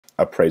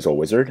Appraisal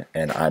Wizard,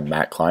 and I'm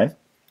Matt Klein.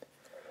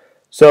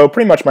 So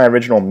pretty much my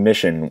original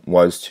mission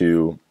was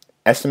to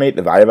estimate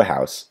the value of a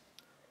house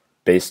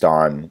based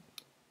on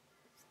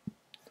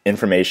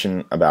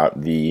information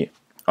about the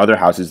other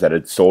houses that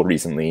had sold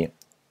recently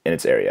in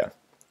its area.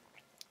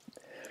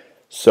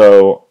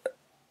 So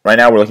right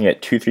now we're looking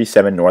at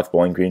 237 North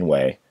Bowling Green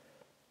Way.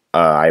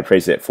 I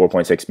appraised it at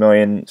 4.6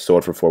 million,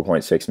 sold for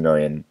 4.6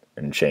 million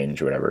and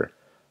change or whatever.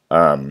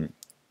 And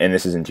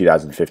this is in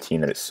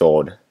 2015 that it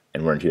sold,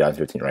 and we're in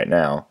 2015 right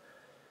now.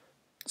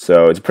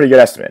 So it's a pretty good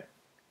estimate.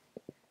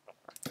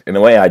 And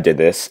the way I did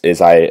this is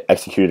I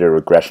executed a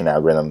regression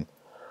algorithm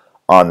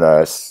on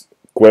the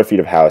square feet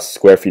of house,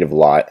 square feet of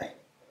lot,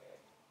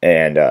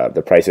 and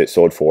the price it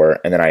sold for,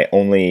 and then I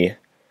only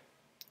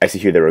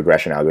executed the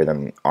regression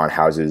algorithm on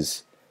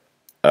houses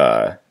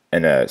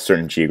in a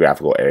certain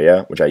geographical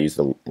area, which I used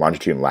the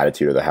longitude and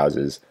latitude of the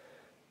houses,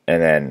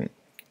 and then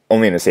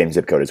only in the same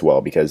zip code as well,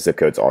 because zip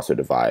codes also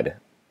divide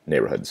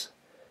neighborhoods.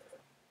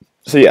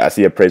 So yeah, that's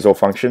the appraisal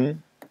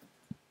function.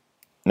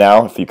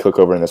 Now, if you click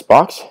over in this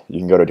box, you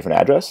can go to a different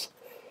address,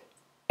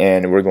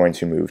 and we're going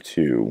to move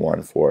to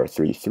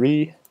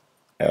 1433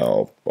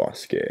 El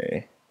Bosque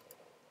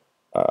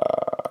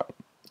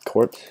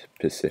Court,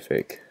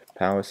 Pacific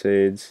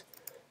Palisades,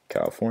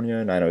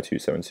 California,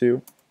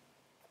 90272.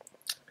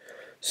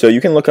 So you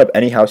can look up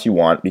any house you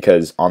want,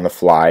 because on the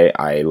fly,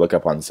 I look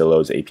up on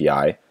Zillow's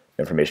API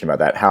information about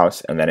that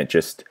house, and then it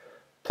just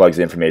plugs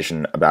the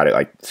information about it,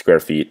 like square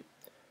feet,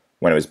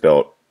 when it was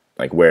built,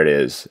 like where it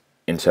is,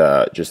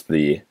 into just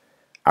the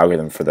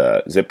algorithm for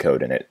the zip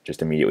code, and it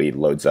just immediately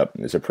loads up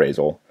this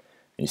appraisal.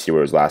 And you see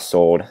where it was last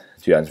sold,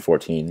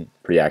 2014,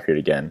 pretty accurate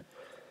again.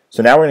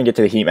 So now we're going to get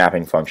to the heat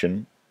mapping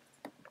function.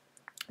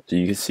 So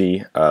you can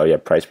see we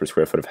have price per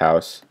square foot of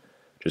house,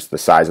 just the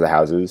size of the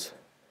houses,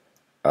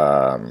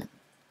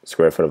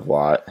 square foot of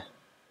lot.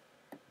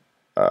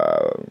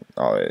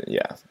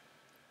 Yeah.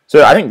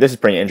 So I think this is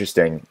pretty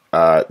interesting.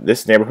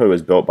 This neighborhood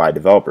was built by a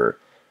developer,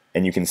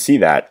 and you can see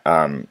that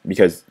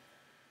because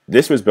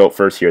this was built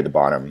first here at the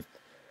bottom,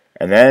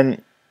 and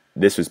then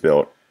this was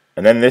built,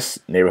 and then this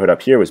neighborhood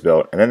up here was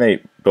built, and then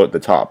they built the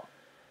top.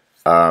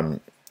 And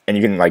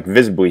you can like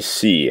visibly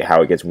see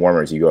how it gets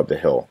warmer as you go up the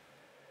hill.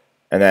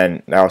 And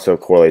then that also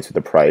correlates with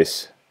the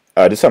price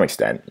to some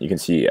extent. You can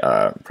see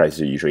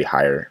prices are usually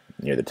higher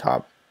near the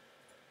top.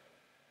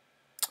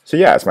 So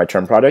yeah, it's my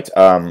term project.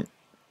 The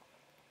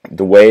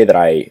way that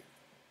I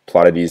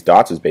plotted these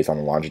dots is based on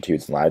the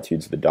longitudes and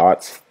latitudes of the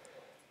dots.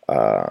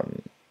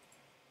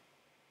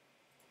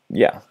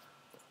 Yeah,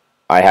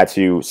 I had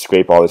to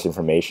scrape all this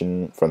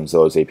information from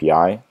Zillow's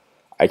API.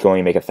 I can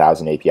only make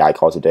 1,000 API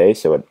calls a day,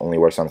 so it only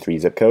works on 3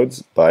 zip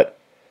codes. But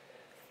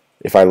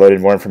if I loaded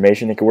more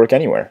information, it could work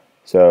anywhere.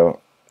 So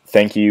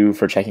thank you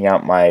for checking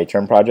out my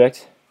term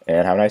project,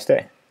 and have a nice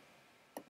day.